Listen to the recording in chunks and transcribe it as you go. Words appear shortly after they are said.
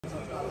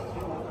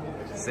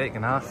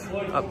Second half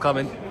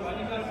upcoming.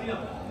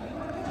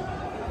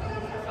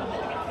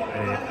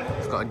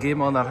 We've got a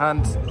game on our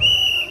hands.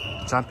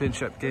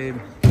 Championship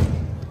game.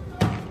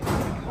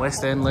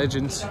 Westend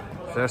Legends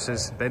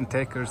versus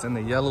Bentekerz in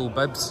the yellow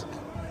bibs.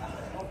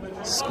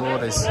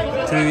 Score is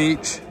 2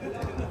 each.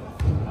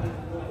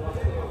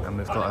 And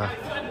we've got a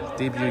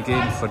debut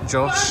game for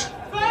Josh.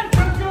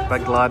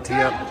 Big lad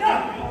here.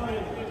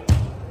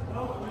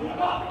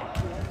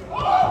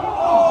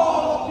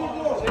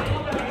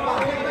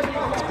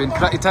 It's been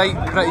pretty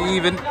tight, pretty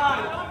even.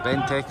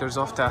 Bentekerz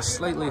off to a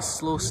slightly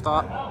slow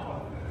start,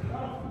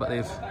 but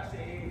they've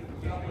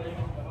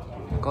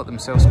got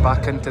themselves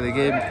back into the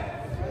game,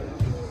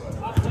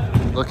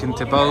 looking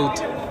to build.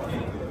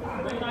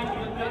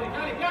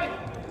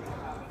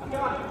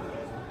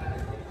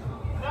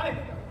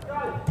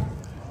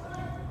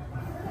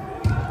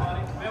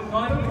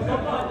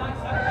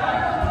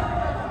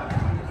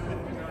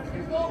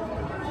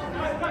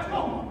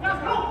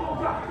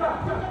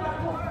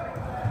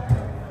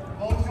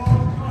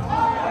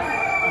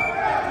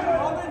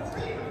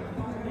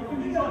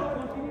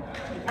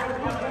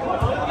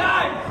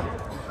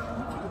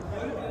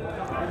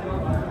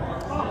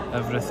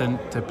 Everything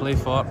to play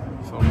for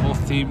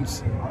both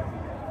teams.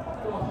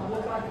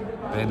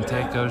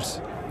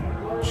 Bentekerz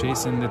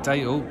chasing the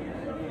title,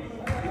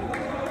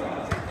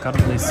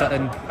 currently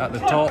sitting at the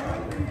top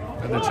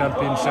of the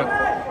championship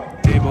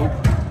table.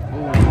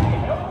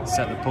 Oh,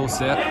 set the post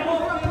there.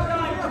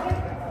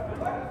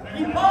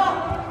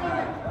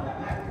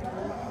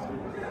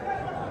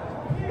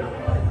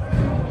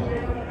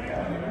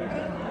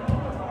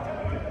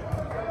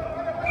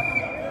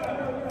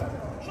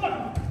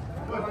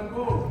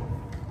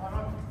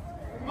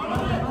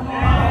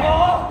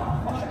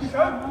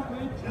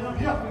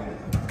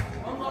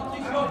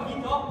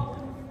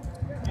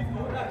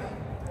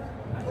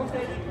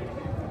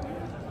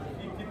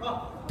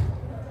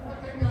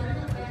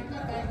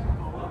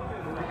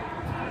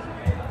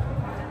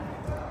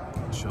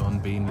 Sean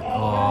Bean,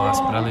 oh that's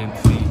brilliant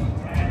free.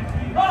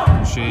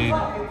 Shane,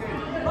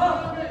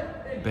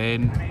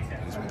 Ben,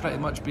 he's pretty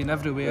much been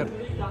everywhere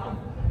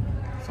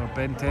for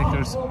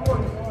Bentekerz.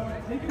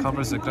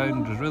 Covers the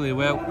ground really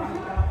well,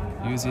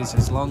 uses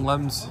his long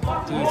limbs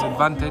to his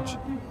advantage.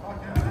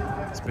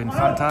 It's been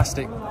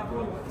fantastic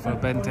for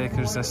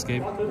Bentekerz this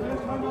game.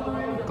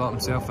 Got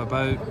himself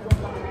about.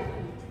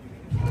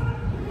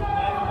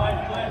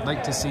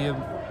 Like to see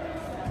him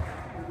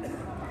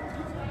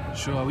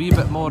show a wee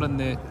bit more in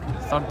the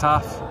third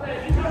half.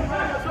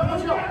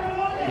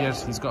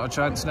 Here's, he's got a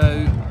chance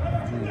now.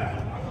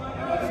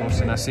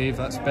 Forcing a save,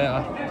 that's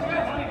better.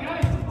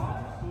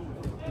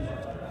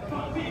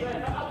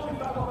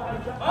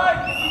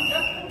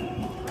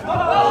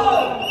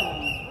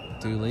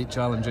 Two late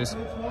challenges.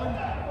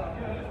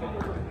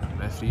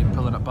 Referee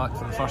pulling it back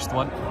for the first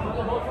one.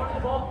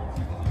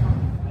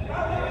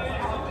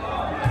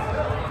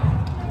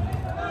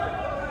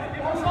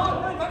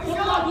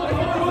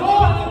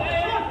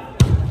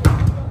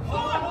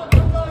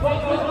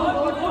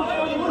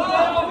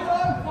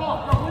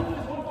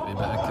 A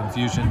bit of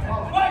confusion.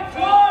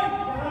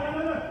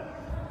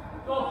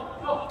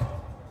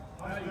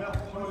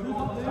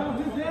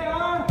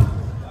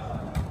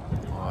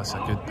 Oh, that's a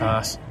good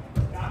pass.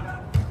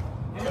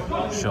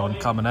 Sean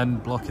coming in,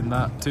 blocking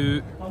that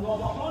too.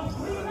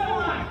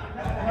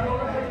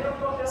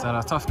 Is that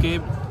a tough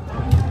game?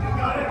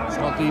 It's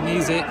not been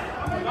easy.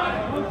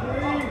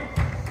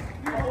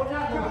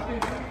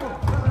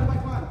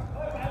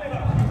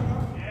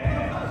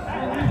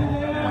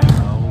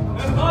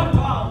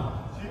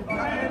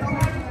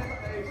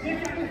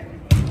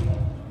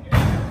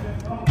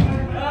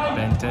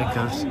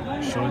 Bentekerz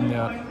showing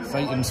their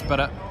fighting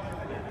spirit.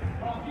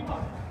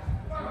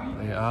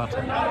 They are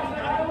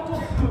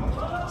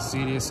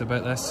serious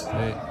about this.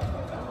 They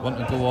want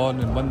to go on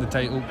and win the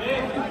title.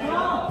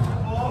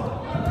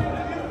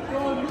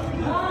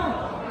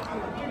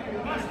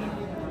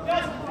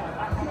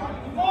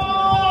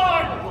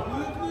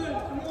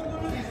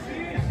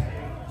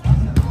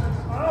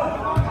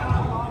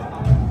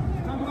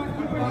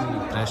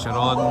 Pressure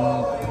on.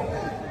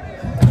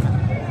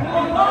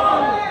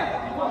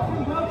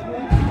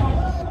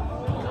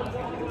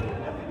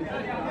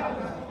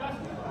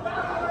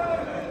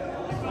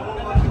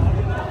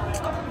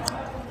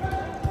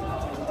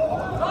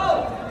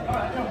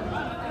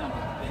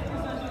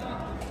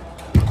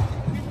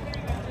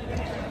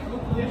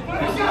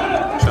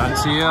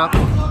 Chance here.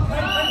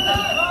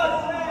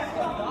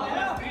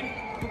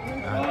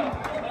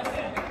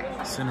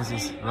 As soon as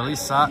he's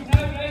released that,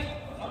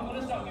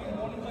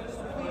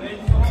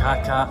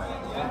 Kaka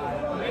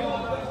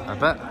a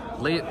bit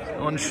late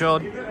on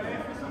Sean.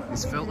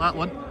 He's felt that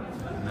one.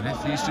 And the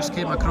referees just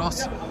came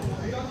across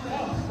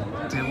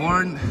to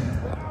warn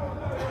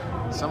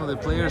some of the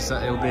players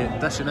that he'll be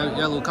dishing out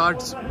yellow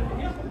cards.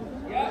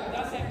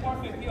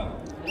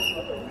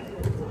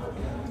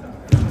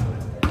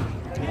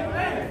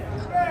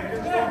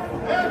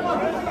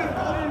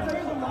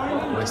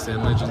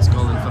 Westend Legends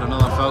calling for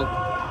another foul.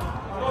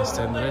 This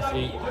time the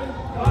referee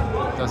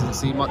doesn't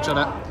see much of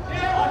it.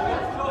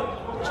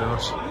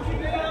 Josh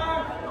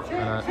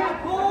the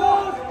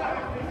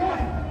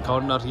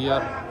corner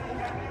here.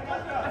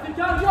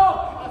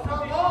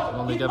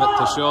 Only give it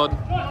to Sean.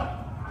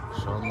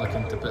 Sean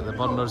looking to put the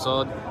burners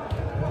on.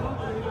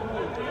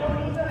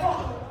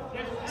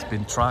 It's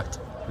been tracked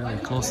really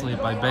closely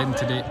by Ben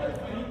today.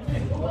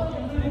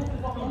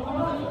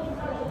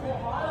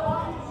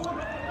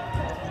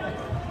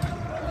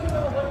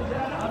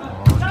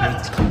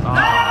 Oh,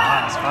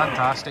 that's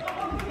fantastic.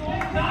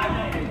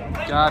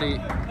 Gary,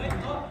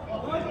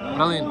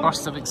 brilliant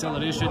burst of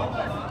acceleration.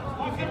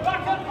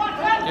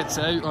 Gets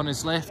it out on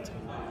his left.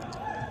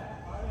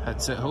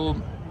 Hits it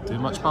home. Too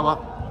much power.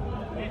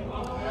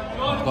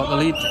 Got the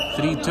lead.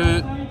 3-2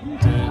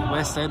 to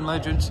Westend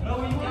Legends.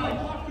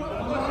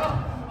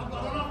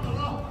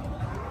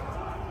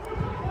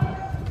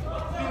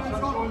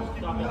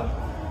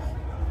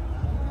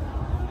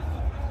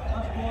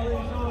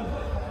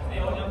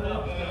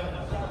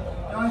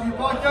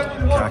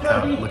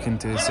 Kaka looking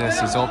to assess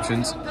his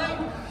options.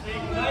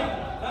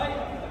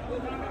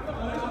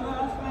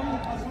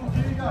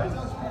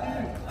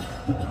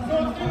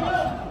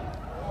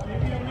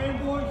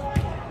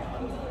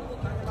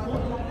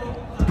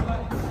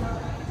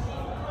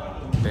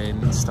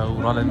 Ben still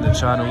running the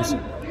channels,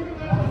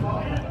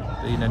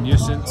 being a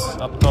nuisance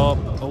up top.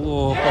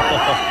 Oh,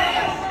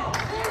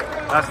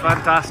 that's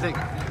fantastic.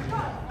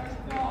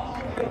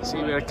 See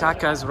where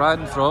Kaka's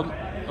ran from,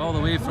 all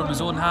the way from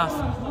his own half.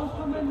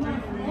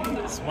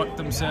 He's worked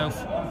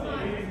himself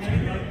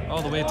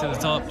all the way to the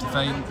top to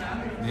find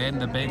the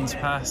end of Ben's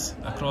pass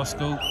across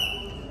goal.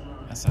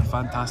 That's a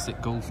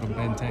fantastic goal from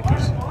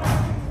Bentekerz.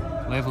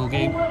 Level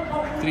game,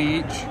 3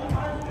 each.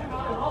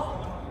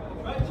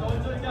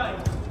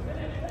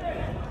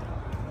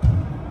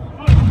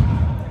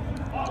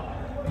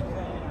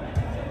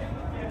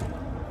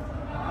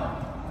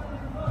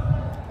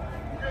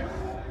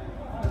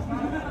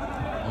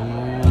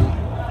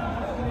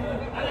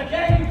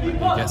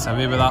 Gets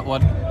away with that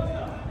one.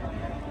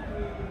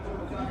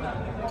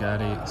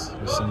 Gary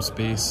with some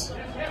space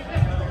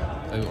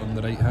out on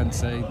the right hand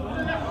side.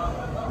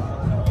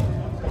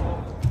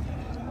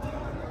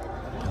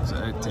 Gives it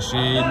out to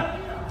Shane.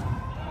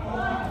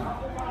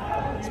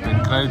 It's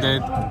been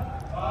crowded.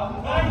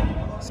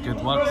 It's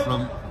good work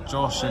from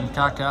Josh and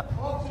Kaka.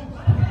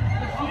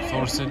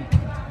 Forcing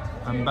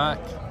him back.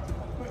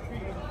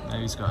 Now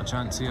he's got a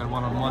chance here,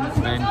 one-on-one.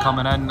 Ben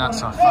coming in,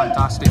 that's a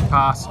fantastic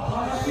pass.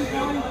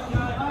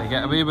 They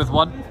get away with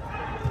one.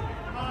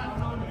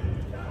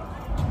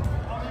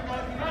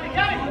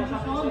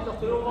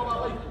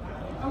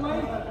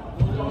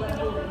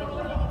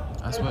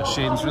 That's what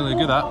Shane's really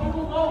good at.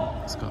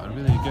 He's got a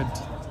really good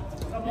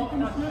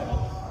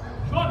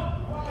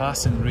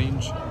passing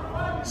range.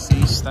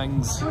 Sees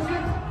things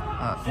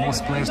that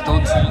most players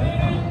don't see.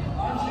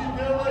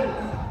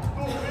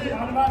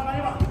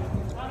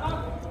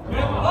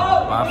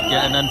 Bath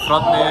getting in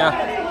front there.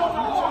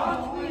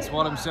 He's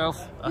won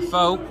himself a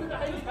foul.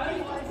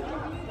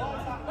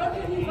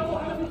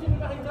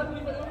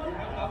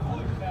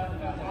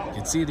 You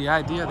can see the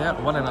idea there,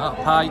 running it up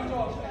high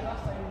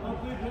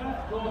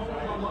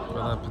with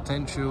a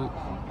potential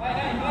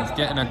of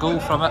getting a goal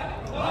from it.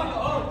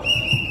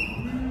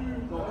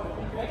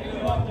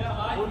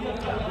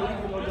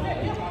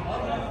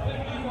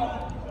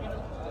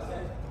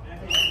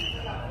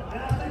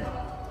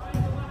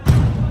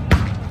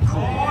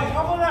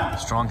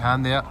 Strong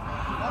hand there.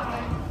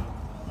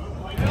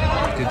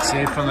 Good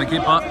save from the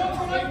keeper.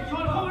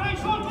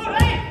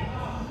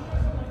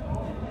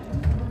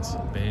 It's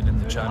Ben in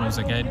the channels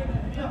again.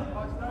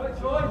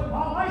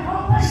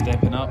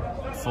 Stepping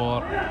up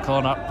for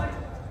corner.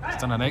 He's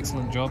done an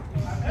excellent job.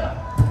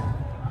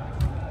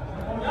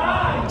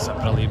 It's a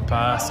brilliant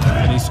pass.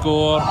 Can he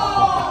score?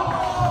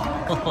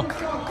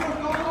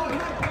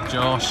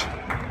 Josh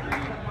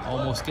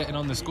almost getting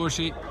on the score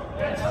sheet.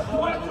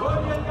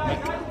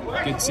 Mick.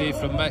 Good save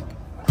from Mick.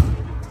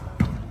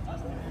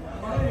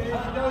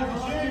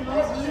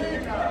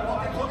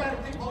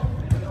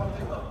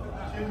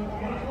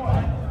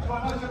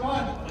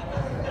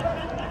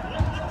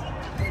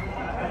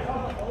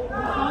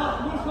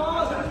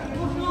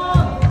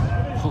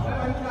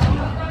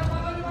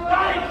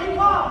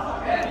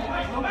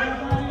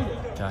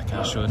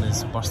 Kaka showing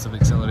his burst of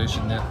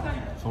acceleration there,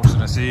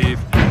 forcing a save.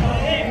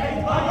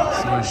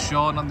 So is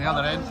Sean on the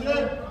other end.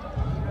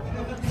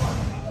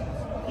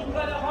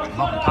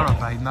 Not power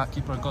behind that,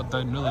 keeper got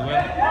down really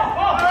well.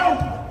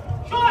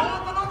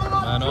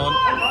 Man on,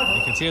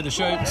 you can hear the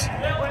shouts.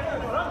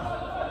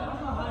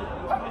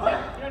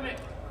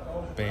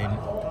 Ben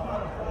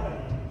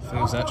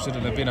feels that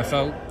shouldn't have been a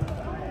foul.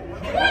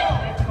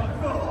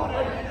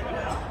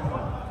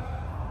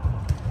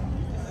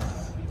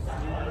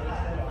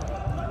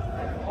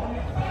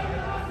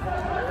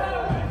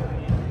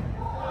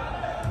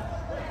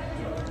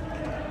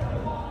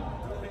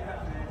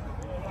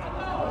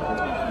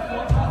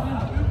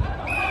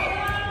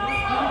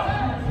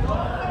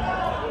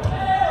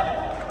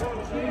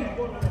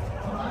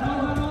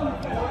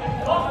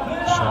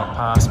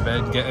 Pass,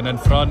 Ben getting in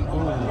front.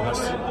 Oh,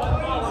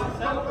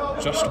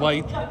 that's just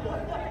wide.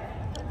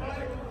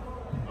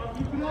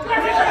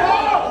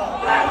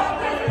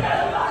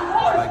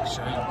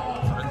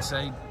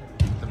 outside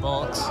the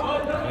box.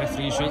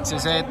 Referee shakes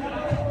his head.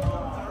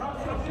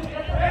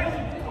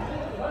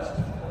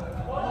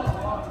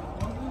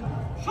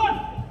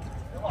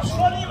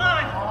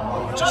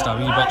 Just a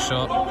wee bit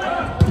short.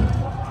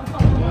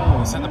 Oh,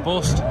 it's at the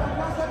post.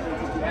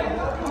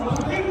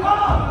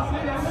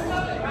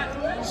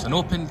 It's an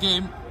open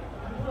game.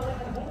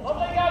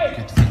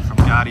 Good feet from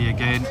Gary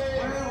again.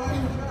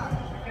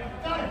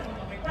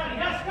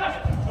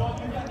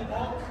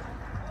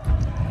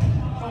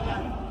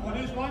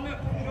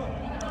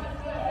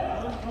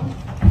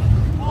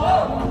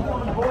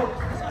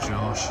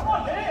 Josh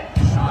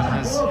showing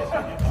his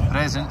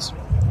presence.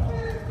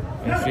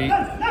 Referee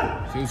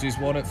feels he's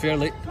won it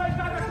fairly.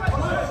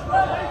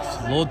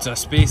 Loads of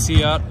space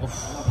here.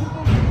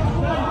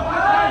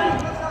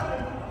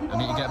 They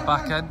need to get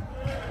back in,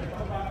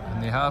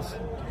 and they have.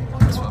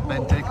 That's what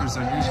Bentekerz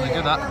are usually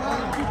good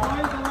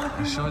at.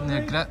 They're showing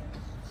their grit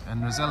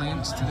and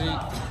resilience today.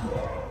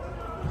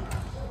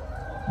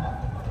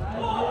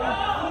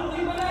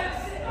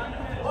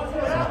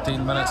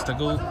 Minutes to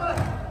go.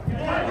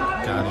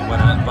 Gary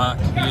winning it back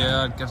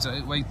here, gives it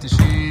out wide to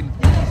Shane.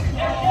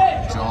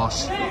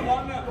 Josh with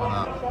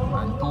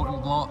an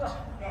important block.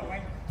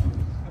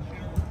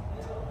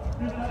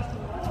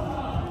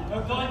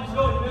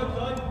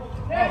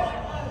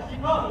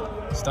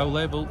 Still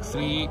level,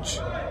 3 each.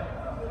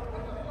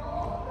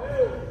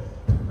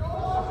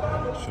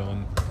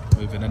 Sean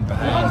moving in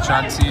behind,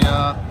 chance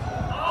here.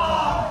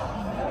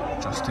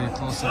 Just too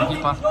close to the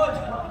keeper.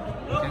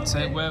 Gets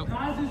out well.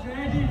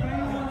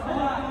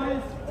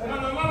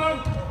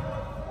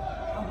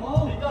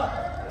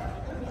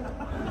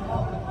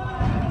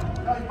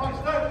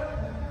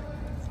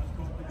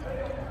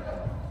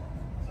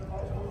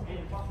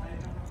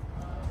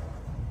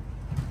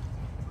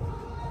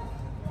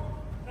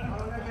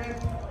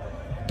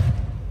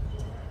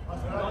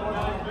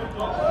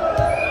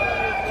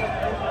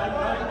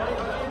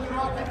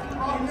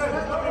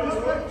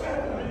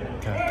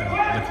 Kaka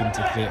looking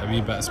to create a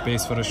wee bit of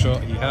space for a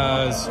shot. He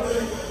has.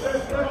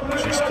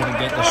 Just couldn't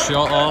get the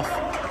shot off.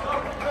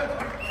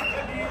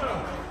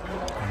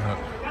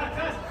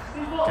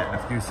 Getting a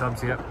few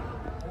subs here.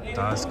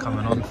 Daz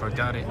coming on for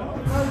Gary.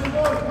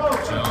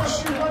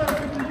 Josh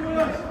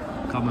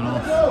coming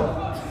off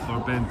for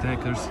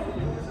Bentekerz.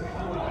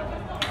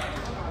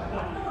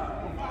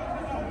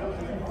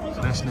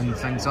 Freshening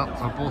things up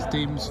for both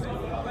teams.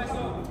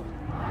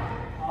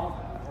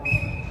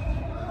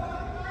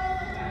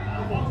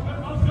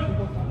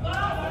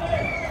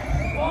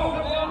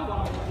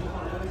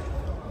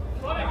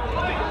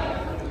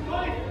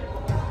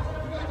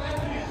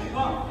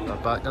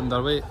 Back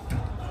underway.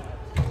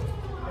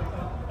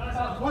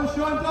 One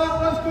shot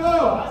down, let's go!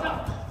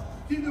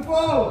 Keep the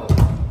ball!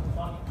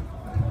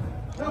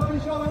 Help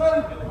each other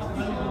out!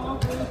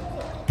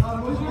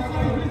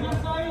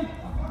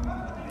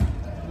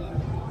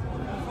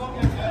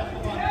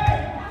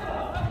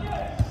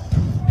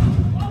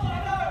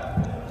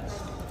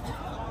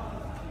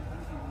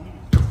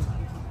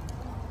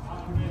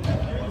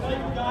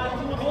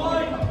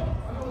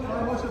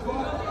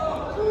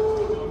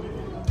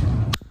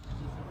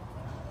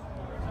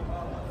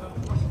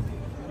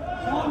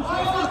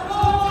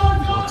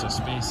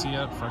 Space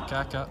here for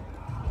Kaka.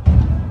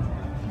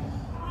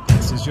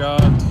 Gets his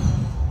yard.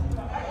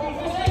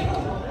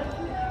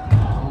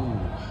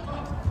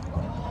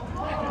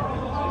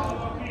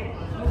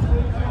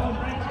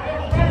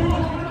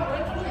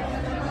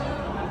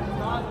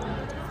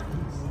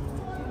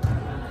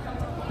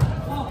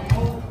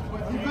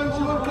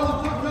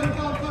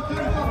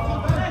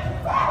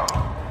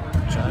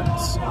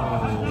 Chance.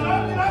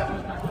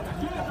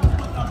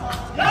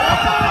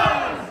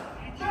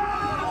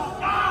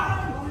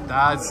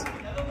 Daz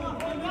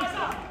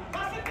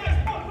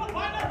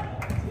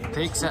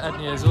takes it into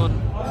his own,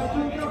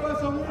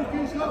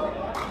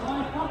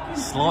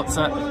 slots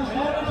it,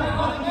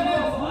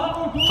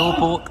 toe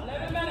poke,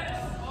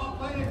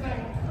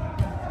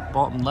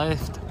 bottom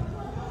left.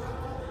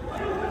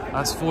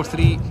 That's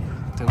 4-3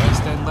 to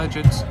Westend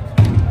Legends.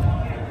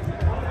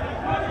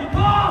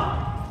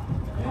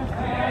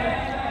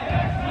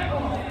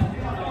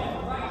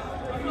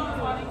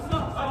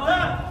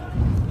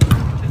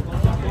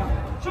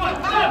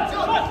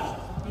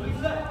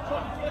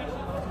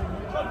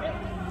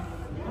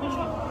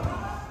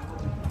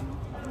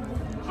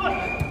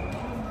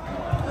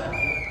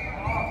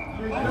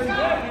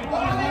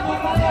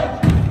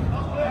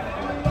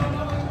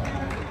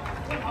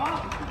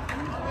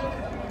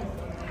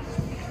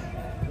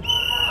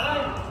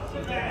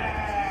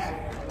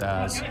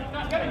 Daz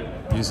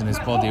using his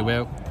body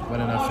well,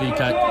 winning a free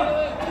kick.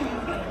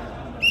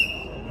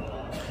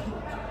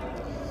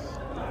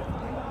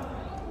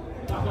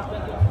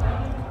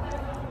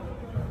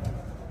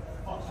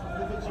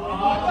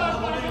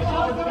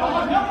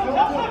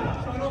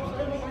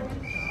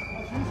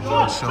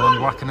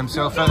 Sean working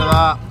himself out of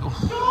that.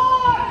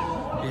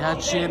 He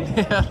had Shane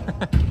there.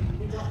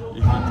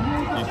 you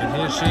can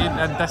hear Shane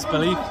in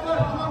disbelief.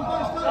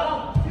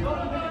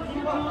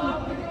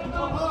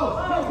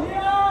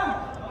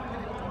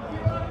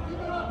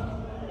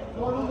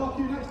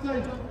 Next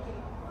day.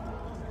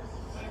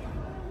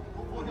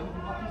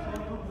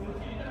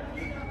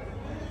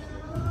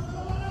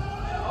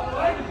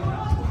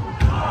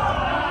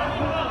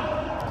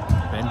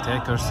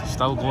 Bentekerz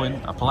still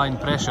going, applying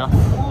pressure.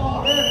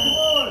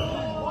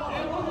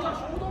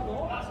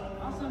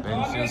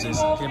 Ben feels he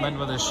came in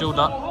with his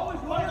shoulder.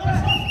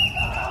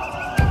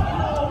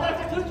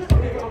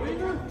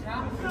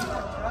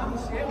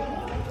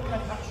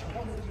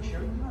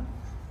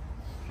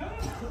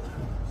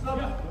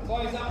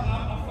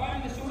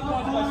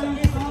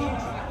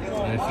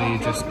 The referee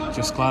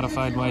just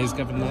clarified why he's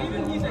given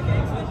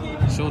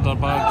the shoulder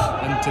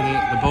barge into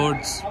the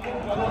boards.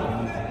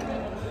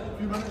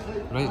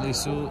 Rightly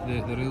so,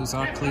 the rails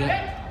are clear.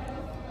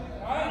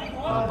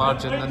 No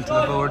barging into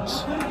the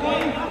boards.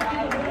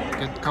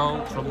 Good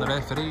call from the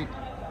referee.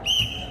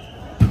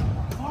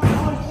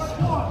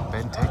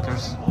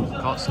 Bentekerz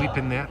caught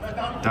sleeping there.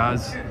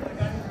 Does.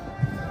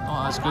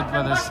 Not as good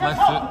with his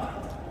left foot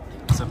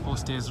as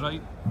opposed to his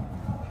right.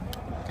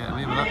 Get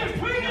away with it.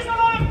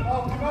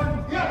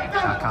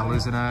 Kaka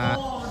losing it.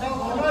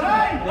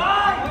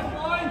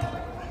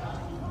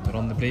 They're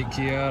on the break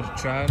here.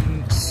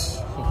 Chance.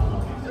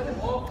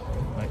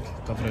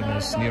 Mike covering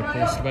his near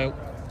post well.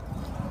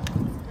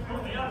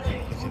 Look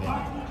at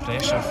the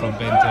pressure from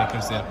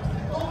Bentekerz there.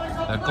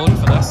 They're going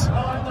for this.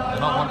 They're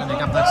not wanting to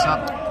give this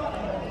up.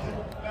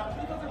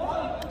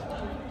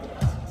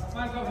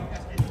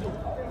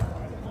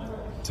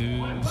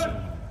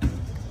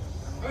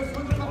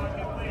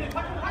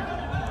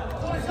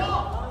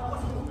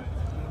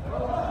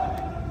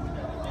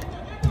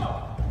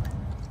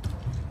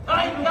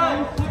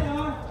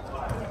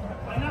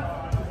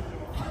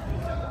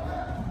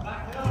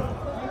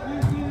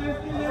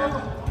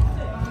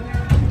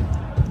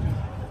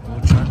 No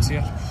chance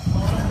here.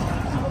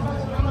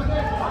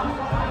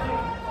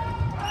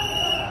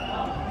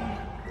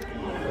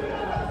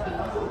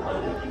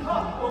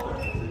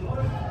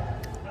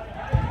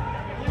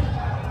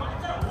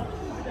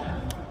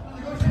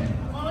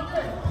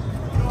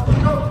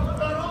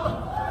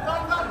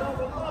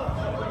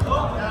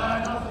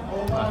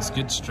 That's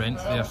good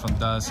strength there from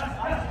Daz.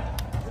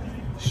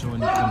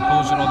 Showing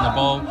composure on the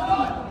ball.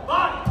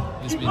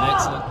 He's been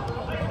excellent.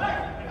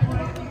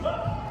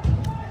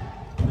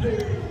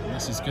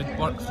 This is good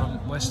work from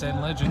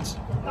Westend Legends.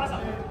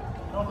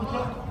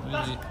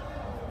 Really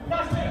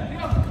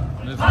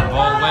moving the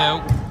ball well.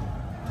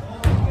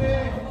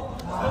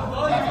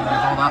 Even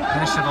with all that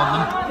pressure on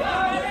them.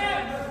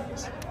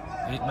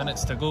 8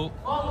 minutes to go.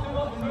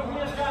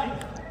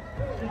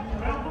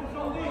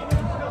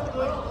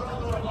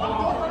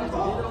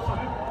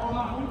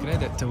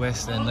 Credit to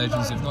Westend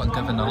Legends, they've not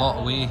given a lot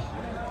away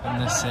in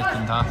this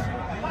second half.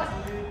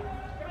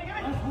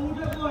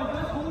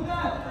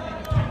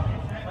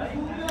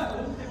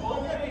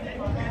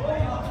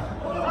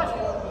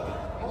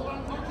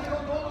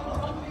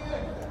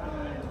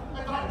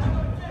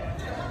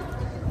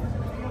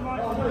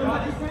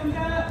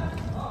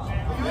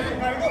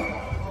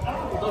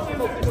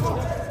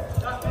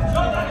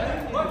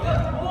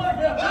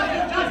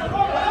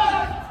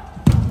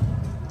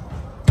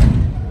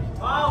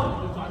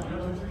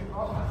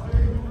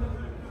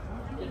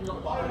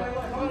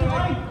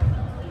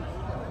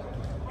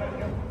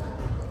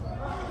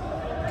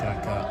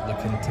 Kaka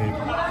looking to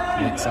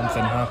make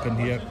something happen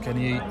here. Can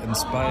he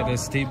inspire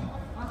his team?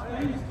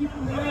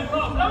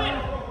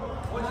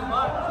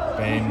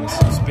 Ben with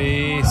some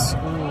space.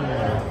 Ooh,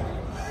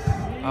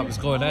 that was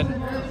going in.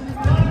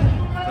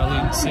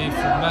 Brilliant save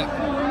from Mick.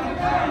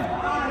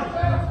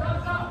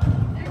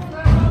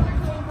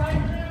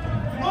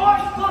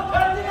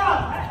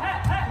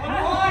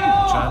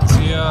 Chance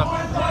here.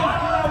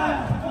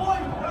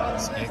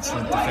 That's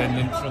excellent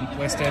defending from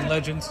Westend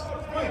Legends.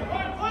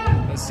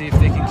 Let's see if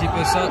they can keep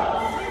this up.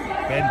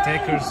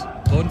 Bentekerz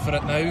going for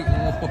it now.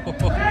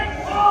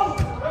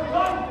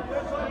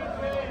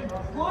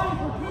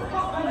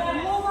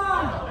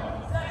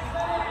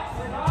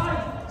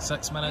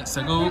 6 minutes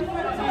to go.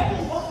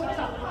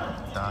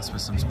 Das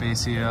with some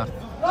space here.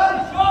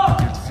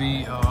 Good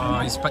feet. Oh,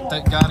 he's picked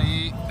out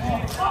Gary.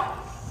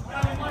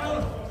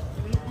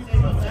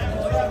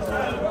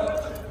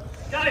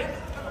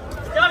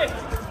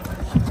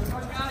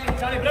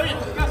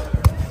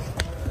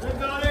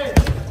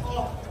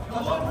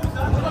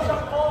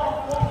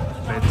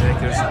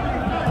 Bentekerz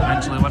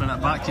eventually winning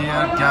it back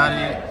here.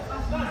 Gary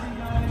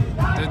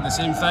doing the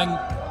same thing.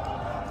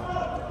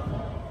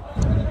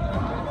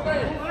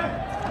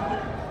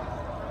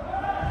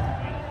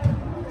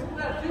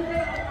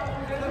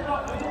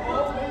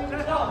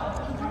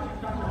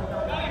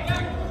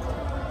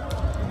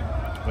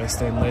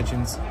 Westend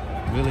Legends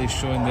really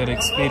showing their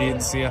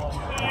experience here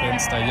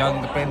against a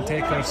young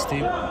Bentekerz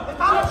team.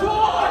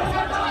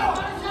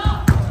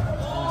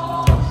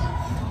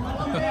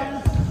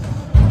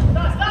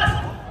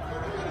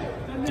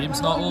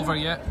 Game's not over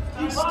yet,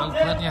 still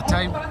plenty of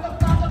time.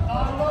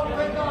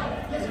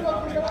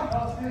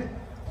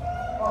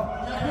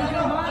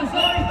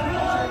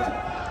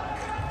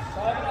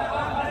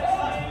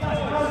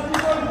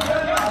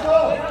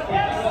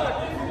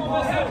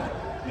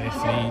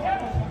 Referee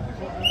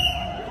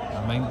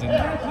reminding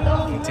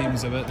the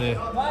teams about the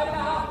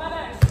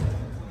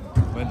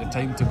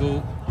time to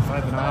go.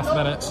 5.5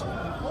 minutes.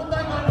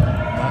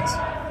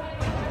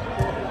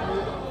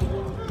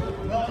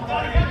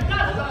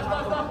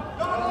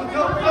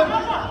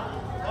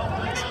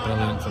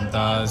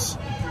 does.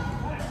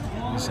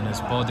 Using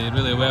his body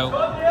really well.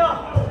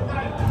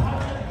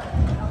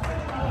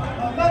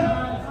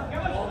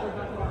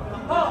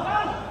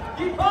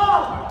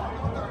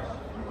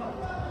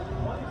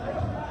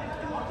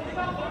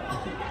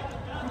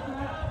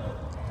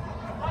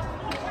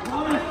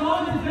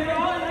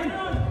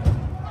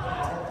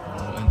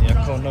 In the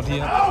corner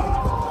here.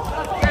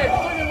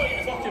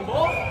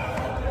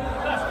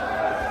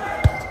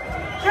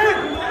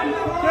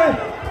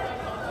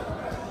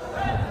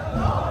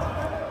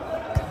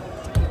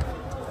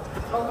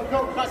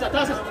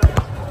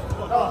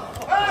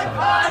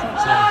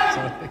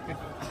 Sorry.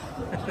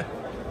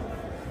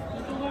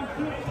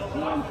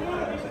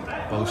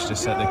 Ball's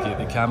just at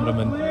the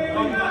cameraman.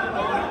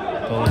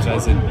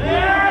 Apologising.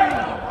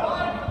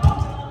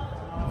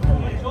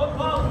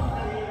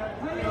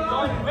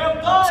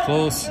 That's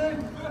close.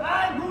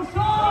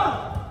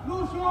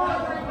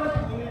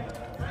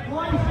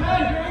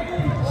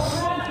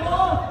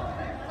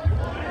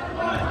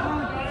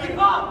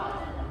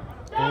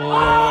 Oh,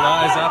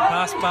 that is a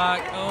pass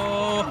back. Oh.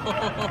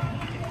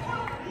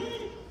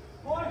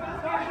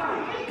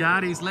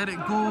 Gary's let it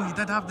go. He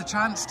did have the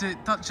chance to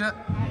touch it.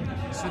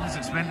 As soon as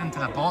it's went into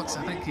the box,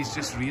 I think he's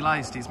just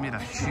realised he's made a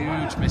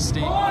huge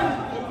mistake.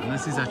 And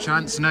this is a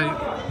chance now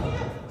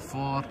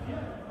for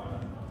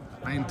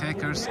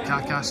Bentekerz.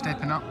 Kaka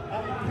stepping up.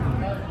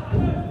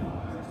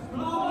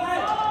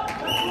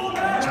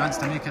 Chance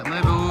to make it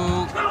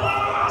level.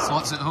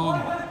 Slots it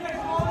home.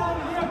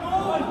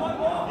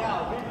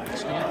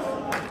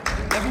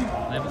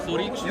 Level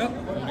 4 each? Yep.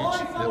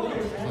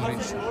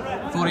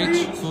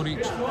 4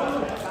 each.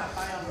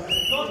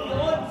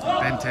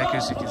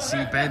 Bentekerz, you can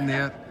see Ben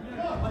there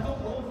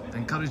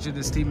encouraging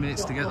his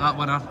teammates to get that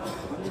winner.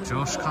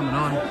 Josh coming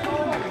on.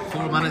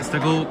 4 minutes to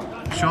go.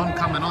 Sean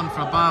coming on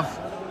for Bav.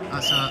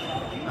 That's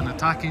an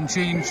attacking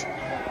change.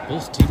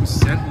 Both teams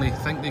certainly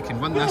think they can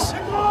win this.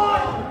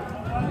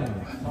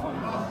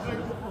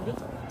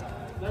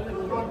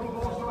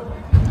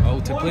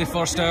 All to play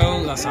for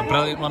still. That's a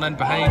brilliant run in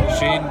behind.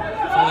 Shane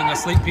falling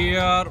asleep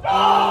here.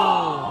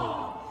 Oh!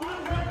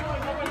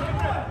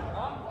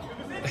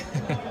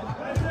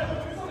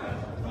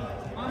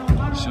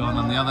 Sean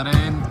on the other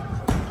end.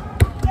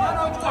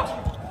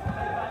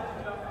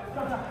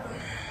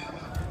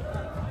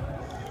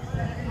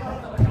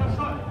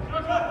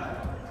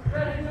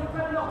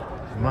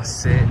 I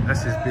must say,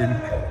 this has been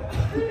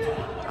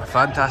a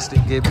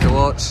fantastic game to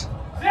watch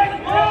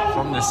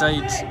from the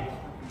sides.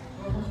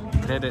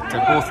 Credit to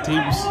both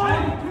teams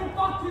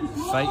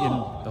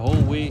fighting the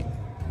whole way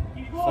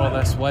for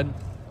this win.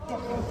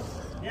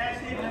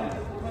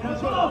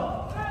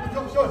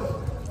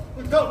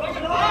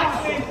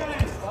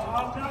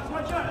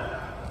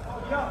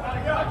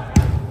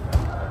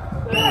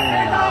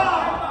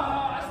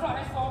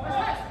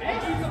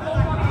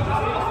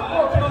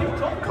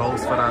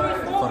 Calls for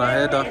a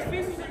header,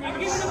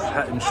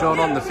 hitting Sean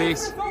on the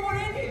face.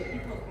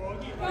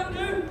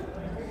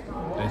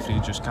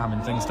 Referee just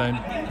calming things down.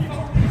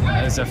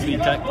 There's a free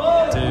kick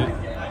to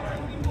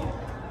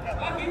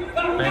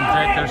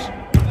Bentekerz.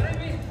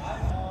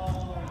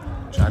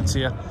 Chance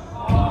here.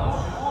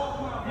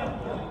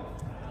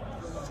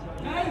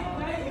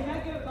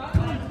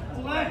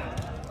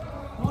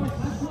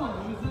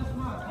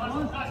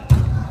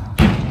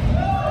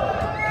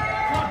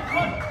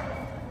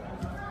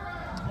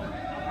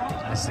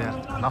 Is there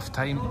enough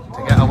time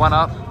to get a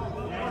one-up?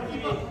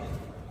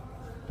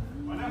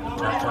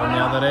 Kaka on the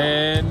other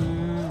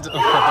end.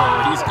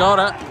 Oh, he's got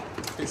it.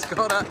 He's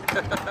got it.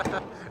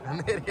 And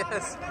there he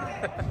is.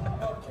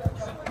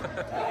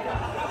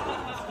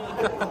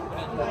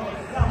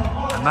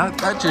 And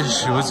that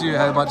just shows you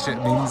how much it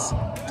means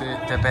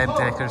to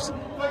Bentekerz.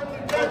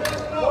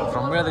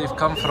 From where they've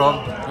come from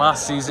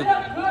last season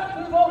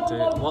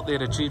to what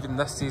they're achieving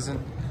this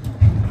season.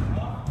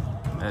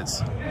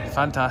 It's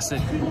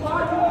fantastic.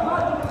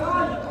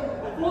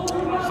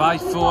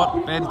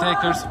 5-4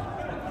 Bentekerz.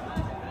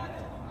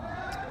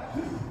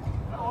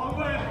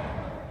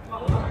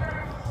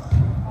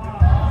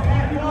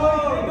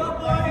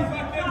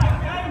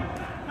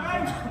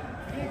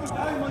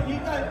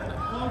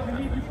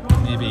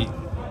 Maybe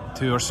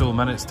 2 or so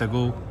minutes to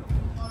go.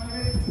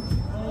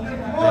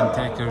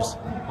 Bentekerz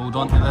hold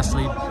on to this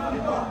lead.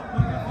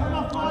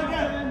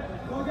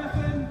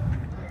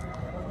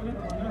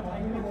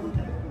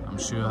 I'm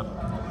sure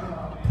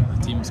the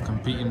teams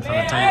competing for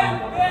the title,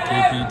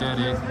 KP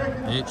Derry,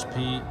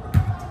 HP,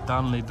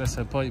 Darnley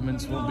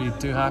Disappointments, won't be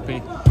too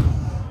happy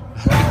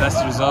with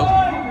this result.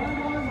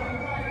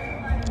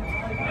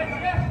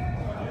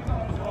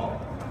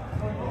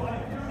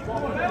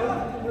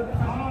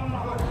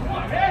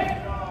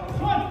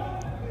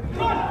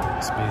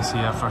 Space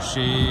here for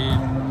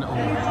Shane. Oh.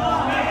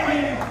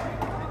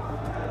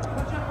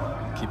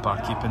 Keeper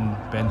keeping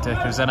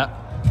Bentekerz in it.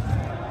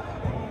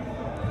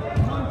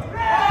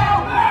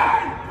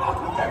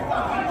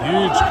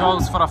 Huge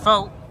calls for a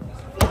foul.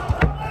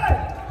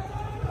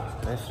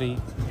 Referee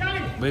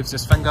waves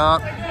his finger.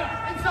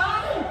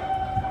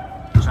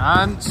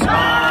 Chance. Oh.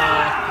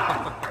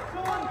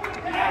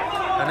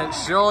 And it's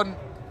Sean.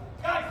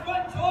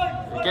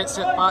 gets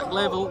it back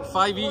level,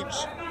 5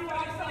 each.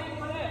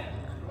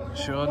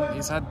 Sean,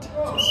 he's had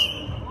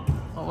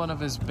not one of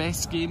his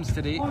best games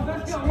today.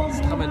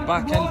 He's coming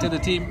back into the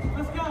team,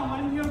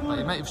 but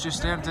he might have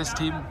just earned his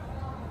team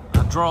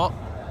a draw.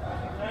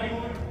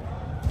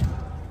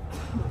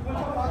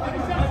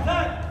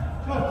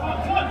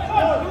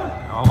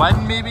 A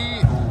win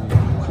maybe. Ooh.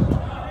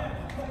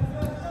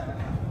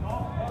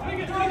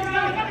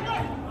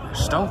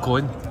 Still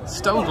going,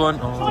 still going.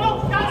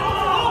 Oh.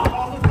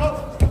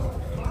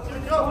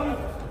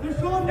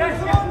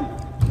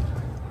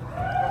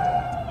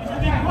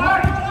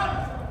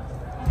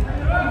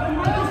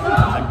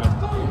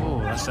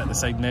 That's at the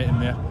side net in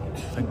there. I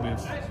think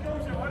we've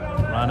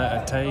ran out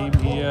of time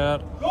here.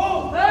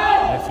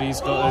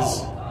 Referee's got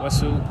his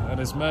whistle in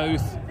his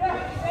mouth.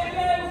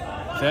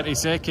 30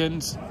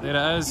 seconds. There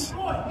it is.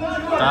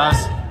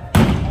 Daz.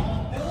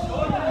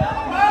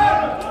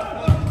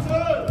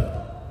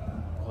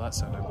 Well,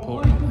 that's an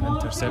important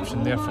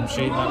interception there from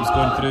Shane. That was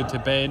going through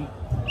to Ben.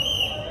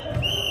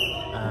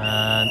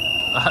 And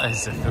that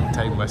is a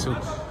full-time whistle.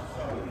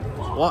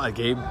 What a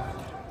game.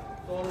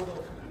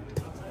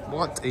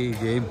 What a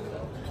game.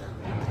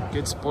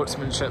 Good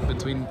sportsmanship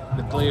between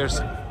the players.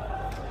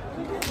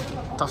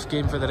 Tough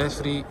game for the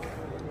referee.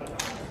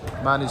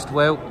 Managed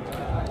well.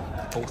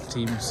 Both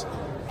teams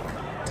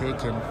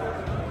taking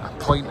a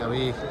point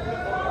away.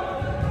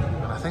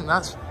 And I think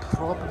that's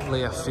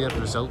probably a fair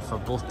result for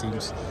both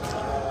teams.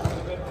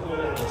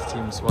 Both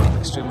teams worked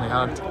extremely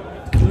hard.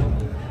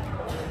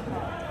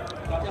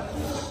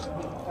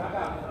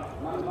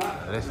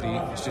 The referee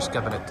is just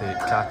giving it to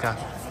Kaka.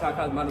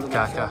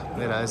 Kaka,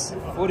 there it is.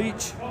 4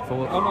 each?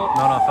 4.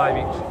 No, 5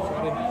 each.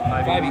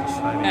 5 each.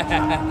 5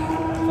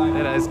 each.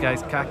 There it is,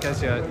 guys.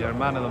 Kaka's your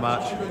man of the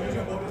match.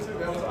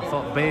 I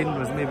thought Ben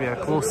was maybe a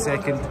close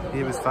second.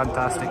 He was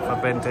fantastic for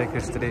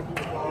Bentekerz today.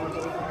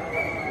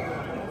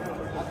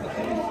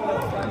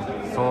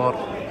 And for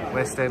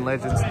Westend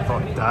Legends, I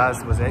thought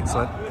Daz was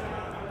excellent.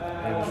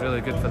 He was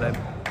really good for them.